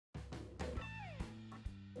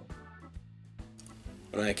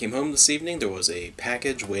When I came home this evening, there was a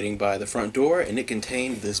package waiting by the front door, and it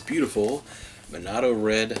contained this beautiful Monado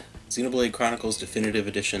Red Xenoblade Chronicles Definitive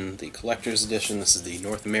Edition, the Collector's Edition. This is the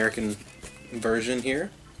North American version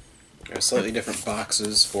here. There are slightly different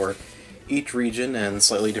boxes for each region and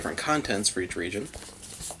slightly different contents for each region.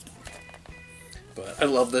 But I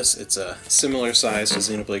love this. It's a similar size to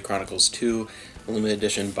Xenoblade Chronicles 2 limited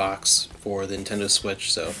edition box for the Nintendo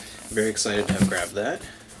Switch, so I'm very excited to have grabbed that.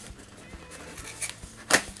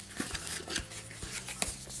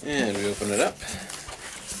 And we open it up.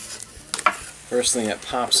 First thing that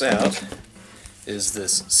pops out is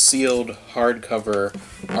this sealed hardcover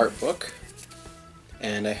art book.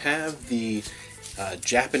 And I have the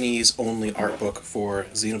Japanese-only art book for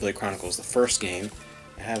Xenoblade Chronicles, the first game.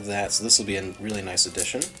 I have that, so this will be a really nice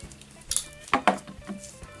addition.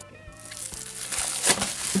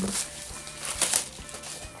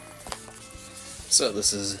 So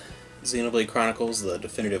this is Xenoblade Chronicles, the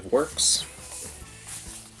definitive works.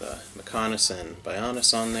 The Mechonis and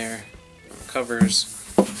Bionis on there, on the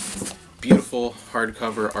covers. Beautiful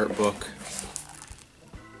hardcover art book.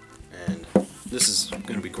 And this is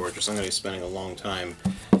going to be gorgeous. I'm going to be spending a long time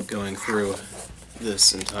going through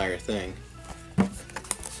this entire thing.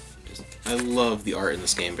 I love the art in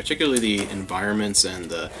this game, particularly the environments and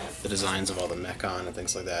the designs of all the Mechon and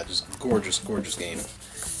things like that. Just gorgeous, gorgeous game.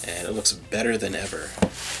 And it looks better than ever.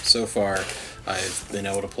 So far, I've been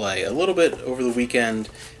able to play a little bit over the weekend,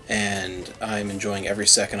 and I'm enjoying every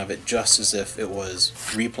second of it just as if it was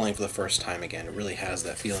replaying for the first time again. It really has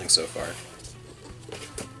that feeling so far.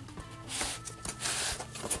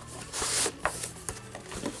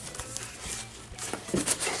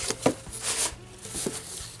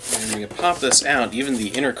 And when you pop this out, even the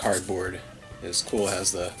inner cardboard is cool. It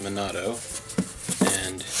has the Monado,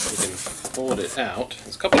 and you can fold it out.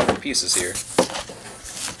 There's a couple different pieces here.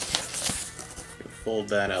 Fold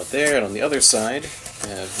that out there, and on the other side I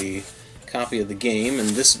have the copy of the game, and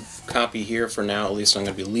this copy here for now at least I'm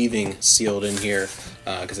going to be leaving sealed in here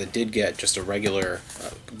because I did get just a regular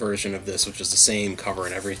version of this, which is the same cover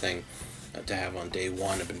and everything to have on day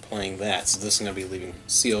one. I've been playing that, so this I'm going to be leaving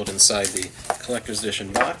sealed inside the Collector's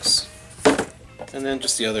Edition box. And then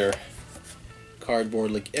just the other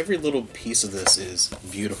cardboard, like every little piece of this is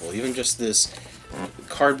beautiful. Even just this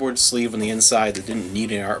cardboard sleeve on the inside that didn't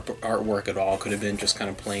need any artwork at all, could have been just kind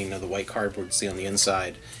of plain the white cardboard sleeve on the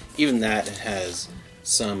inside. Even that has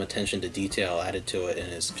some attention to detail added to it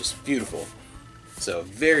and is just beautiful. So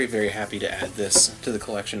very, very happy to add this to the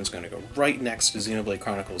collection. It's going to go right next to Xenoblade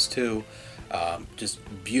Chronicles 2. Just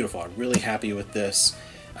beautiful. I'm really happy with this.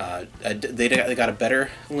 They got a better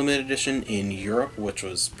limited edition in Europe, which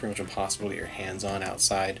was pretty much impossible to get your hands on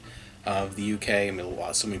outside of the UK. I mean,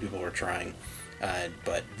 so many people were trying.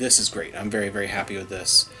 But this is great. I'm very, very happy with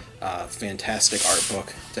this. Fantastic art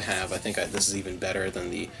book to have. I think this is even better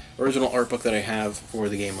than the original art book that I have for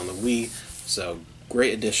the game on the Wii. So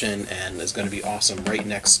great addition, and is going to be awesome right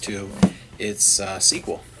next to its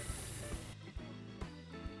sequel.